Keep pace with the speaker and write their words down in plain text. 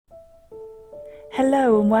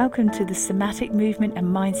Hello and welcome to the Somatic Movement and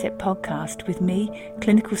Mindset podcast with me,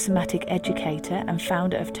 clinical somatic educator and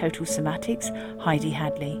founder of Total Somatics, Heidi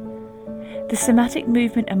Hadley. The Somatic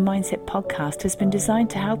Movement and Mindset podcast has been designed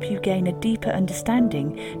to help you gain a deeper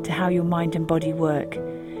understanding to how your mind and body work.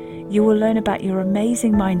 You will learn about your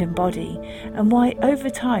amazing mind and body and why over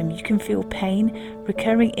time you can feel pain,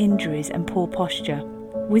 recurring injuries and poor posture.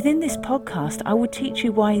 Within this podcast, I will teach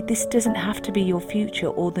you why this doesn't have to be your future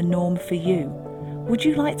or the norm for you. Would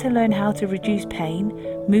you like to learn how to reduce pain,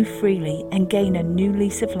 move freely, and gain a new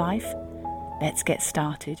lease of life? Let's get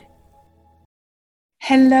started.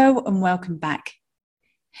 Hello and welcome back.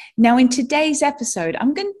 Now, in today's episode,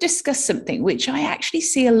 I'm going to discuss something which I actually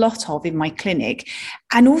see a lot of in my clinic,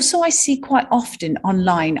 and also I see quite often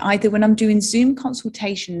online, either when I'm doing Zoom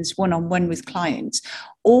consultations one-on-one with clients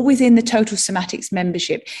or within the Total Somatics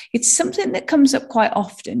membership. It's something that comes up quite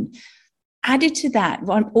often. Added to that,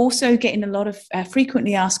 I'm also getting a lot of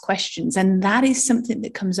frequently asked questions, and that is something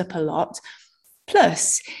that comes up a lot.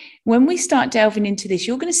 Plus, when we start delving into this,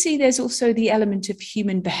 you're going to see there's also the element of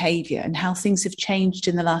human behavior and how things have changed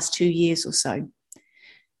in the last 2 years or so.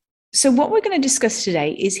 So what we're going to discuss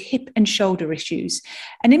today is hip and shoulder issues,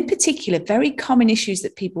 and in particular, very common issues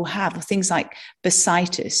that people have are things like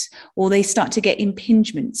bursitis, or they start to get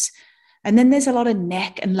impingements. And then there's a lot of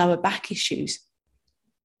neck and lower back issues.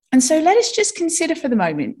 And so let us just consider for the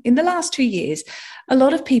moment, in the last 2 years, a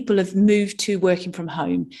lot of people have moved to working from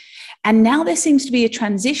home. And now there seems to be a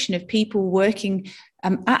transition of people working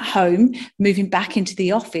at home, moving back into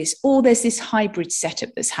the office, or there's this hybrid setup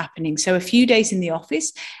that's happening. So a few days in the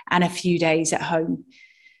office and a few days at home.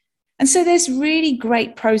 And so there's really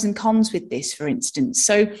great pros and cons with this, for instance.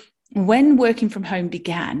 So when working from home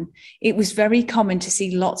began, it was very common to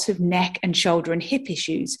see lots of neck and shoulder and hip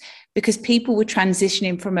issues because people were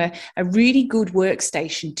transitioning from a really good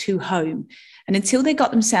workstation to home. And until they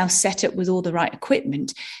got themselves set up with all the right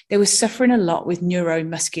equipment, they were suffering a lot with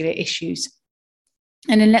neuromuscular issues.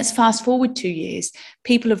 And then let's fast forward 2 years.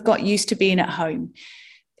 People have got used to being at home.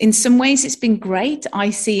 In some ways, it's been great. I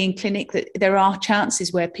see in clinic that there are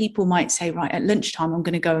chances where people might say, right, at lunchtime, I'm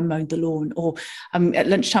going to go and mow the lawn, or at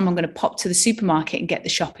lunchtime, I'm going to pop to the supermarket and get the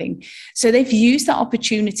shopping. So they've used that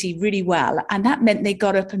opportunity really well. And that meant they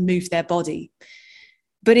got up and moved their body.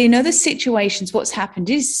 But in other situations, what's happened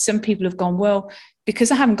is some people have gone, well, because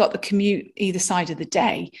I haven't got the commute either side of the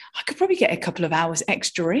day, I could probably get a couple of hours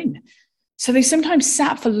extra in. So they sometimes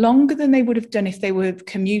sat for longer than they would have done if they were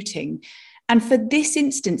commuting. And for this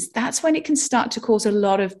instance, that's when it can start to cause a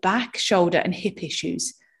lot of back, shoulder, and hip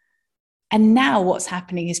issues. And now what's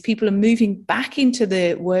happening is people are moving back into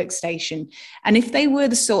the workstation. And if they were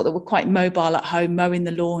the sort that were quite mobile at home, mowing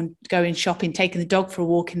the lawn, going shopping, taking the dog for a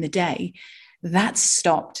walk in the day, that's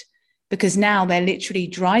stopped because now they're literally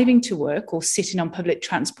driving to work or sitting on public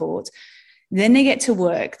transport. Then they get to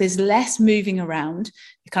work, there's less moving around,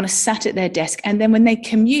 they're kind of sat at their desk. And then when they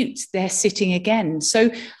commute, they're sitting again.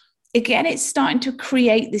 So again, it's starting to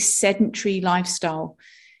create this sedentary lifestyle.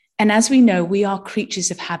 And as we know, we are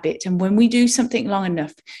creatures of habit. And when we do something long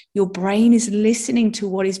enough, your brain is listening to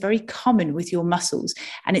what is very common with your muscles,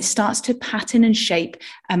 and it starts to pattern and shape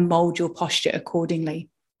and mold your posture accordingly.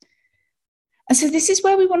 And so this is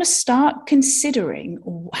where we want to start considering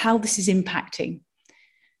how this is impacting.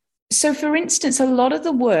 So for instance, a lot of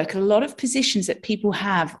the work, a lot of positions that people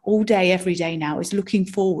have all day, every day now is looking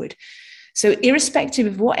forward. So irrespective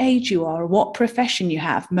of what age you are or what profession you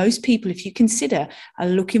have, most people, if you consider, are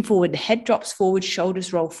looking forward. The head drops forward,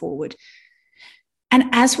 shoulders roll forward. And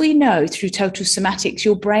as we know through Total Somatics,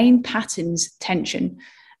 your brain patterns tension.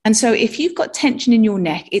 And so if you've got tension in your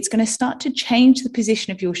neck, it's going to start to change the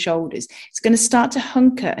position of your shoulders. It's going to start to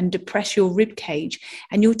hunker and depress your rib cage,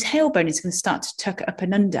 and your tailbone is going to start to tuck up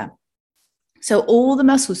and under. So all the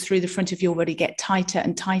muscles through the front of your body get tighter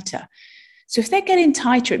and tighter. So if they're getting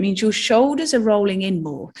tighter, it means your shoulders are rolling in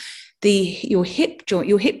more. Your hip joint,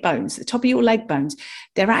 your hip bones, the top of your leg bones,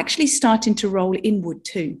 they're actually starting to roll inward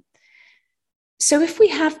too. So if we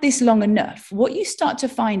have this long enough, what you start to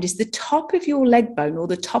find is the top of your leg bone or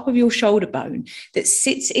the top of your shoulder bone that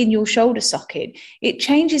sits in your shoulder socket, it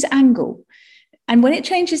changes angle. And when it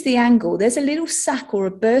changes the angle, there's a little sac or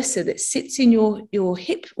a bursa that sits in your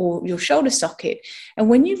hip or your shoulder socket. And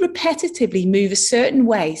when you repetitively move a certain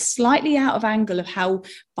way, slightly out of angle of how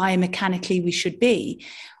biomechanically we should be,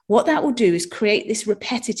 what that will do is create this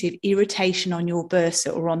repetitive irritation on your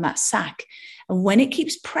bursa or on that sac. And when it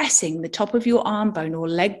keeps pressing, the top of your arm bone or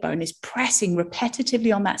leg bone is pressing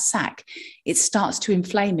repetitively on that sac, it starts to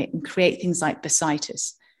inflame it and create things like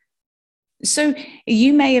bursitis. So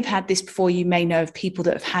you may have had this before, you may know of people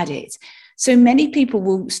that have had it. So many people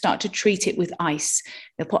will start to treat it with ice.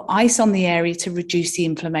 They'll put ice on the area to reduce the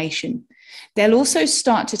inflammation. They'll also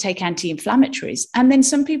start to take anti-inflammatories. And then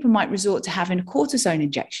some people might resort to having a cortisone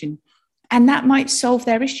injection, and that might solve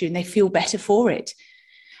their issue and they feel better for it.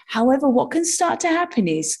 However, what can start to happen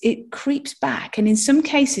is it creeps back. And in some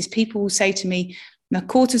cases, people will say to me, "My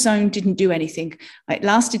cortisone didn't do anything. It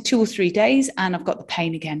lasted 2 or 3 days and I've got the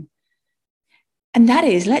pain again." And that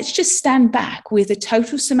is, let's just stand back with a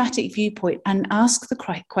total somatic viewpoint and ask the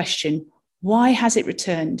question, why has it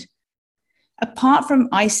returned? Apart from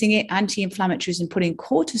icing it, anti-inflammatories, and putting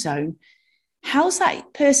cortisone, how's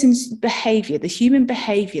that person's behavior, the human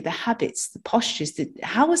behavior, the habits, the postures,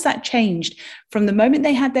 how has that changed from the moment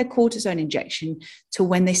they had their cortisone injection to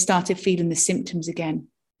when they started feeling the symptoms again?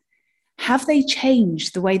 Have they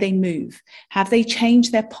changed the way they move? Have they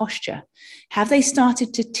changed their posture? Have they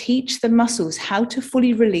started to teach the muscles how to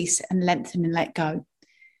fully release and lengthen and let go?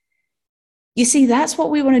 You see, that's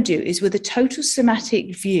what we want to do, is with a total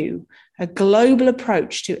somatic view, a global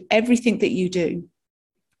approach to everything that you do.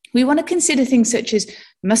 We want to consider things such as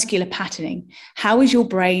muscular patterning. How is your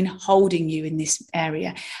brain holding you in this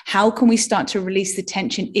area? How can we start to release the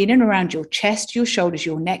tension in and around your chest, your shoulders,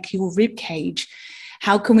 your neck, your rib cage?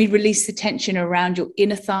 How can we release the tension around your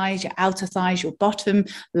inner thighs, your outer thighs, your bottom,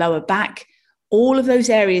 lower back? All of those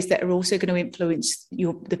areas that are also going to influence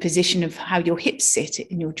the position of how your hips sit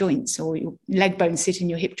in your joints, or your leg bones sit in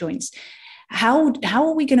your hip joints. How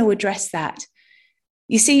are we going to address that?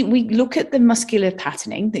 You see, we look at the muscular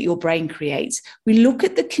patterning that your brain creates. We look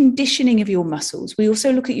at the conditioning of your muscles. We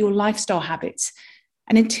also look at your lifestyle habits.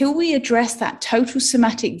 And until we address that total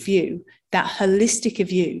somatic view, that holistic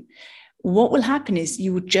view, what will happen is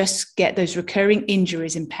you will just get those recurring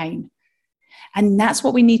injuries and pain. And that's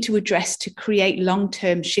what we need to address to create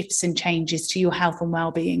long-term shifts and changes to your health and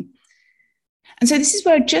well-being. And so this is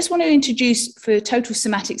where I just want to introduce, for Total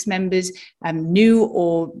Somatics members, new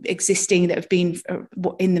or existing that have been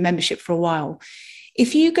in the membership for a while.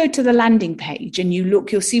 If you go to the landing page and you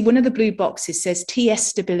look, you'll see one of the blue boxes says TS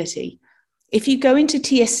Stability. If you go into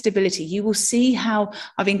TS Stability, you will see how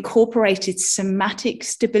I've incorporated somatic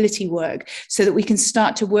stability work so that we can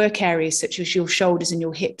start to work areas such as your shoulders and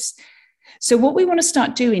your hips. So what we want to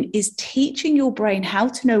start doing is teaching your brain how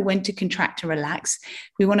to know when to contract and relax.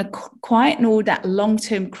 We want to quieten all that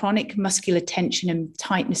long-term chronic muscular tension and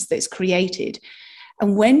tightness that's created.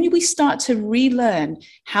 And when we start to relearn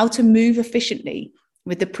how to move efficiently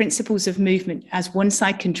with the principles of movement, as one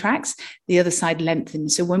side contracts, the other side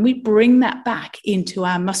lengthens. So when we bring that back into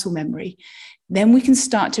our muscle memory, then we can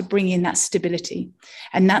start to bring in that stability.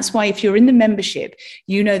 And that's why if you're in the membership,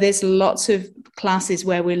 you know there's lots of classes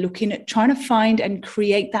where we're looking at trying to find and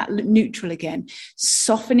create that neutral again,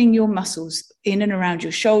 softening your muscles in and around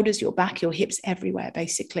your shoulders, your back, your hips, everywhere,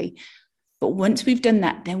 basically. But once we've done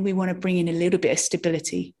that, then we want to bring in a little bit of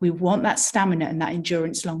stability. We want that stamina and that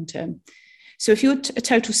endurance long term. So if you're a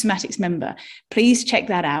Total Somatics member, please check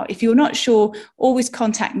that out. If you're not sure, always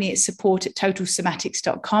contact me at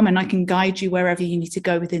support@totalsomatics.com and I can guide you wherever you need to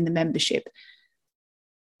go within the membership.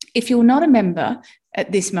 If you're not a member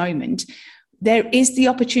at this moment, there is the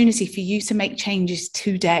opportunity for you to make changes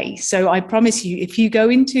today. So I promise you, if you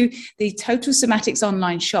go into the Total Somatics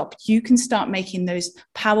online shop, you can start making those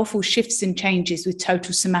powerful shifts and changes with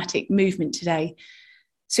Total Somatic movement today.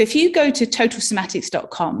 So if you go to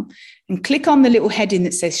totalsomatics.com and click on the little heading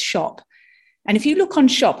that says shop, and if you look on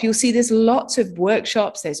shop, you'll see there's lots of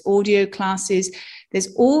workshops, there's audio classes, there's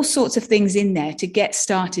all sorts of things in there to get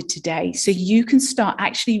started today. So you can start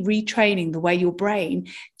actually retraining the way your brain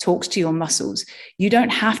talks to your muscles. You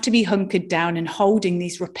don't have to be hunkered down and holding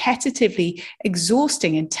these repetitively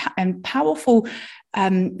exhausting and powerful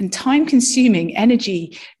and time-consuming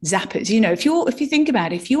energy zappers. You know, if you think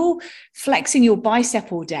about it, if you're flexing your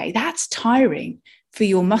bicep all day, that's tiring for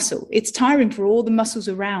your muscle. It's tiring for all the muscles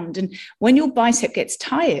around. And when your bicep gets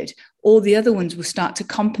tired, all the other ones will start to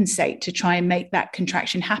compensate to try and make that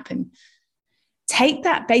contraction happen. Take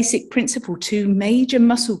that basic principle to major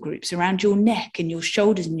muscle groups around your neck and your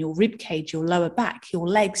shoulders and your rib cage, your lower back, your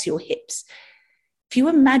legs, your hips. If you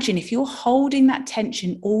imagine, if you're holding that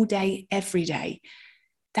tension all day, every day,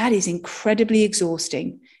 that is incredibly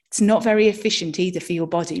exhausting. It's not very efficient either for your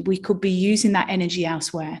body. We could be using that energy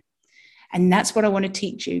elsewhere. And that's what I want to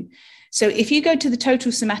teach you. So if you go to the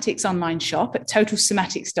Total Somatics online shop at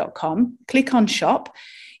totalsomatics.com, click on shop,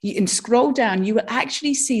 and scroll down, you will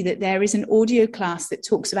actually see that there is an audio class that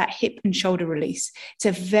talks about hip and shoulder release. It's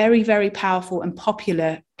a very, very powerful and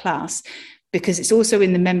popular class, because it's also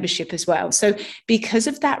in the membership as well. So because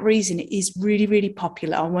of that reason, it is really, really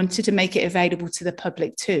popular. I wanted to make it available to the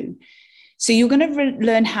public too. So you're going to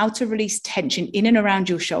learn how to release tension in and around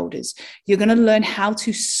your shoulders. You're going to learn how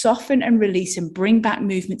to soften and release and bring back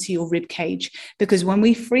movement to your rib cage. Because when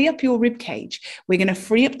we free up your rib cage, we're going to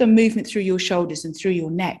free up the movement through your shoulders and through your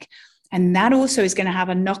neck. And that also is going to have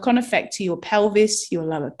a knock-on effect to your pelvis, your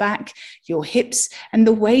lower back, your hips, and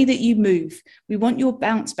the way that you move. We want your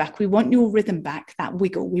bounce back. We want your rhythm back, that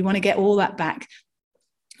wiggle. We want to get all that back.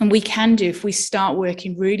 And we can do if we start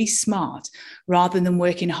working really smart rather than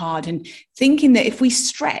working hard and thinking that if we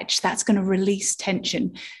stretch, that's going to release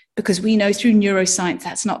tension, because we know through neuroscience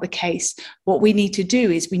that's not the case. What we need to do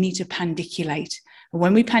is we need to pandiculate. And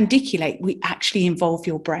when we pandiculate, we actually involve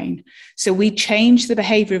your brain. So we change the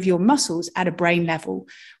behavior of your muscles at a brain level.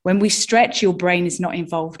 When we stretch, your brain is not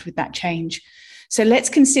involved with that change. So let's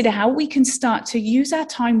consider how we can start to use our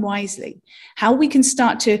time wisely, how we can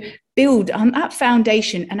start to build on that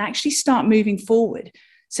foundation and actually start moving forward,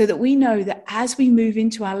 so that we know that as we move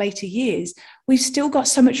into our later years, we've still got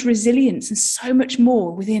so much resilience and so much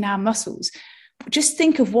more within our muscles. Just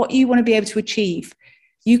think of what you want to be able to achieve.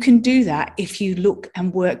 You can do that if you look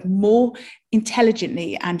and work more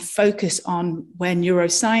intelligently and focus on where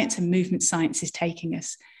neuroscience and movement science is taking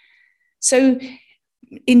us. So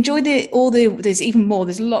enjoy there's even more.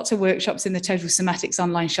 There's lots of workshops in the Total Somatics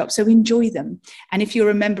online shop, so enjoy them. And if you're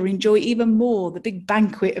a member, enjoy even more the big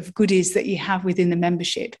banquet of goodies that you have within the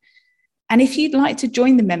membership. And if you'd like to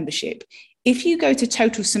join the membership, if you go to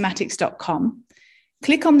totalsomatics.com,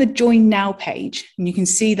 click on the Join Now page, and you can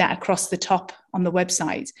see that across the top on the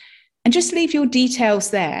website, and just leave your details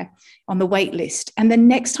there on the wait list. And the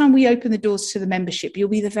next time we open the doors to the membership, you'll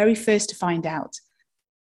be the very first to find out.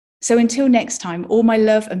 So until next time, all my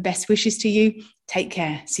love and best wishes to you. Take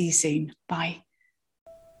care. See you soon. Bye.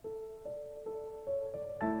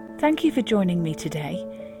 Thank you for joining me today.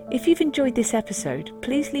 If you've enjoyed this episode,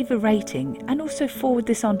 please leave a rating and also forward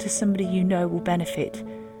this on to somebody you know will benefit.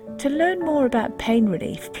 To learn more about pain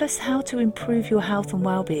relief, plus how to improve your health and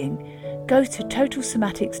well-being, go to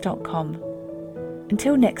totalsomatics.com.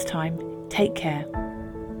 Until next time, take care.